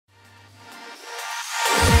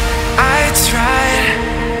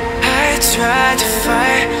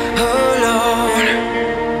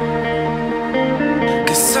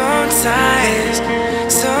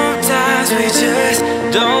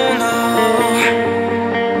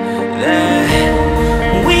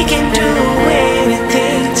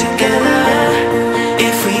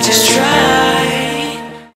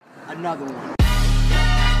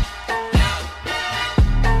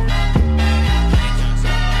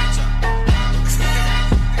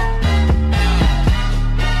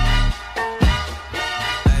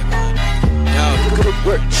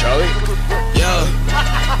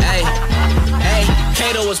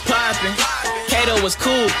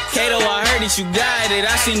that you got it,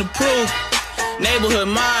 I seen the proof.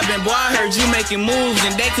 Neighborhood mob, and boy, I heard you making moves,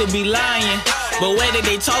 and they could be lying. But way that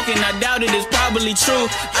they talking, I doubt it is probably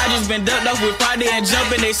true. I just been ducked off with Friday and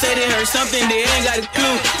jumping. They say they heard something, they ain't got a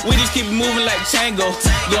clue. We just keep it moving like Tango,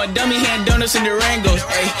 going dummy hand donuts in the Rangos.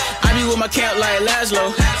 Ay, I be with my camp like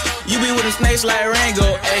Laszlo. You be with the snakes like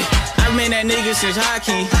Rango. Ay, I've been that nigga since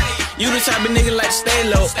hockey. You the type of nigga like stay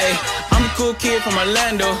low. Ay, I'm a cool kid from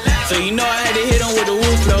Orlando, so you know I had to hit him with the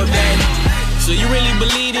woo flow. Dang. So you really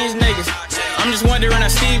believe these niggas? I'm just wondering, I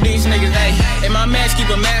see these niggas, ayy. And my mask keep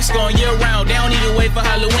a mask on year round. They don't even wait for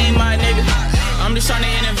Halloween, my nigga. I'm just trying to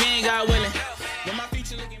intervene, God willing. But my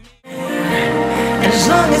future looking me. And as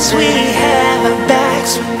long as we have our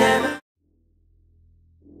backs, we never.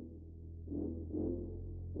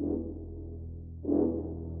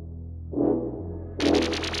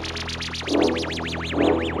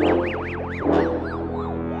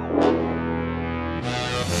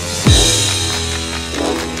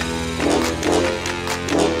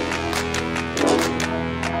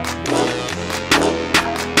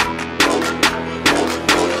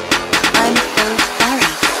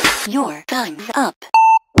 Your time up.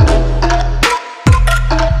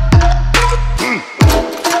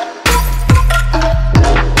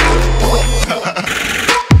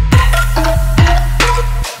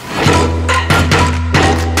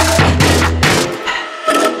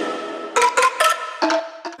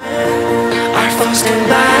 Our phones stand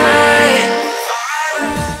by.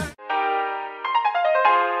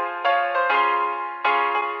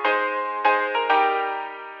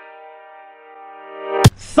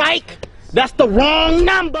 Psych! That's the wrong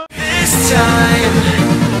number! This time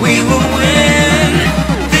we will win.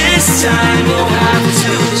 This time we'll have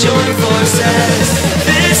to join forces.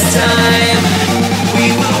 This time we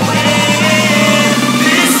will win.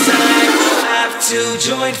 This time we'll have to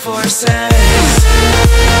join forces.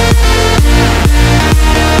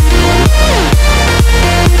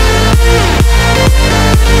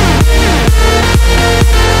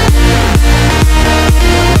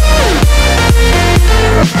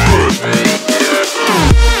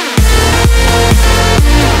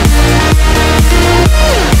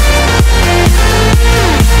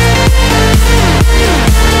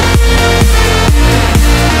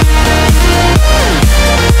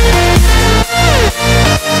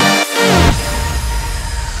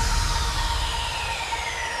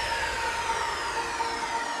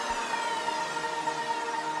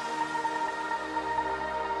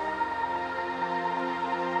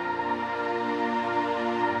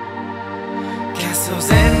 Castles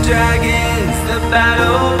and dragons, the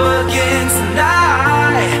battle begins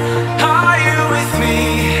tonight. Are you with me?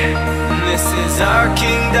 This is our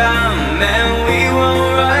kingdom, and we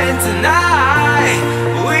won't run tonight.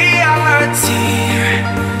 We are a team.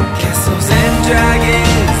 Castles and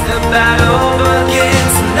dragons, the battle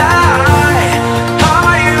begins tonight.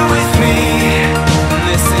 Are you with me?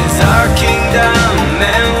 This is our kingdom,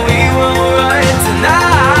 and we won't run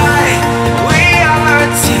tonight. We are a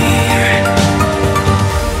team.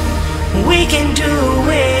 We can do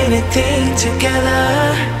anything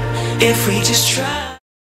together if we just try.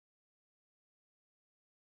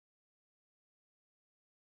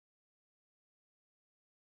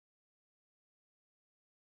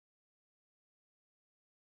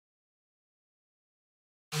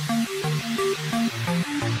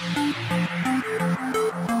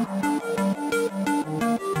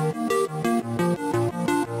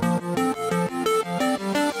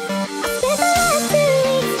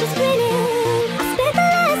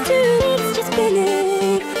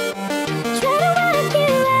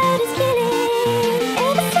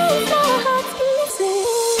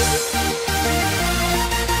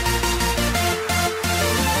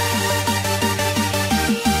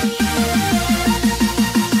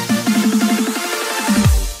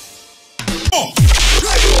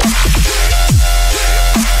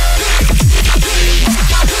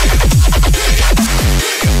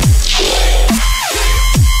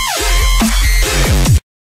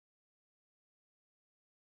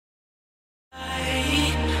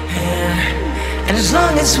 And as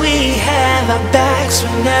long as we have our backs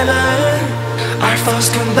whenever our foes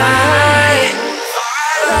come by,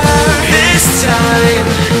 this time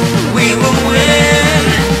we will win.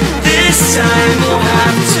 This time we'll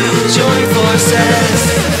have to join forces.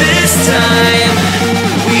 This time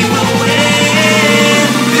we will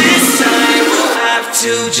win. This time we'll have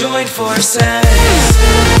to join forces.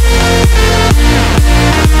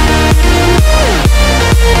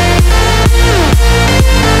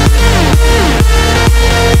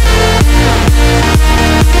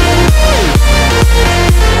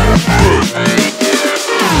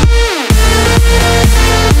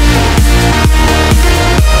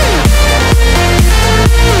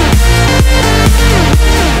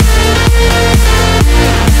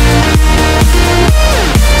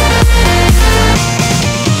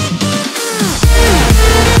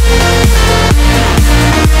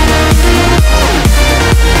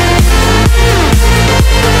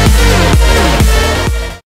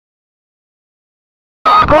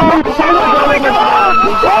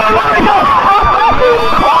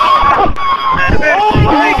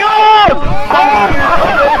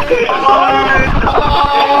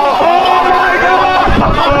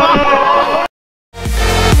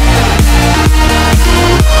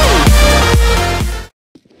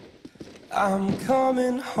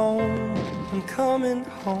 coming home, I'm coming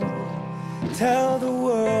home. Tell the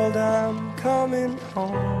world I'm coming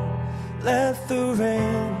home. Let the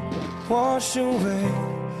rain wash away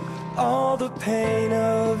all the pain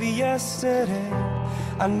of yesterday.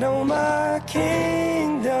 I know my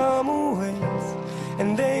kingdom awaits,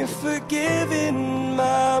 and they've forgiven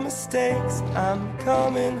my mistakes. I'm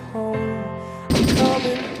coming home, I'm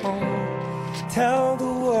coming home. Tell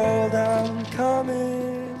the world I'm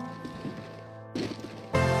coming.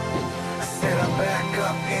 I said I'm back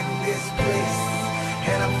up in this place,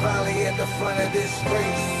 and I'm finally at the front of this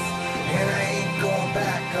race, and I ain't going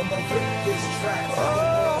back. I'ma rip this track.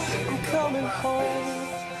 Oh, I'm coming home.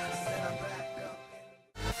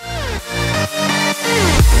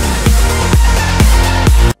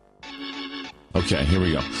 Okay, here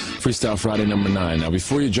we go. Freestyle Friday number 9. Now,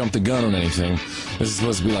 before you jump the gun on anything, this is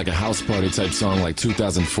supposed to be like a house party type song like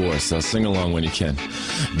 2004, so sing along when you can.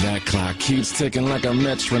 That clock keeps ticking like a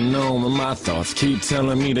metronome, and my thoughts keep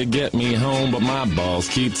telling me to get me home, but my balls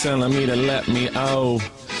keep telling me to let me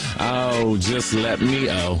just let me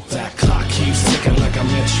That clock keeps ticking like a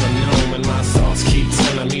metronome, and my thoughts keep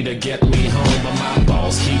telling me to get me home, but my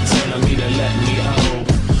balls keep telling me to let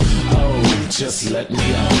me just let me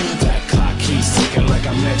That clock keeps ticking like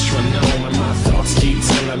a metronome, and my thoughts keep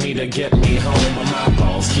telling me to get me home, but my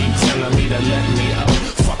balls keep telling me to let me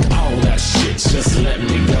Fuck all that shit, just let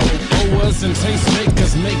me go. Owers and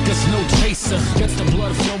tastemakers make us no chaser. Gets the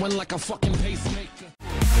blood flowing like a fucking pacemaker.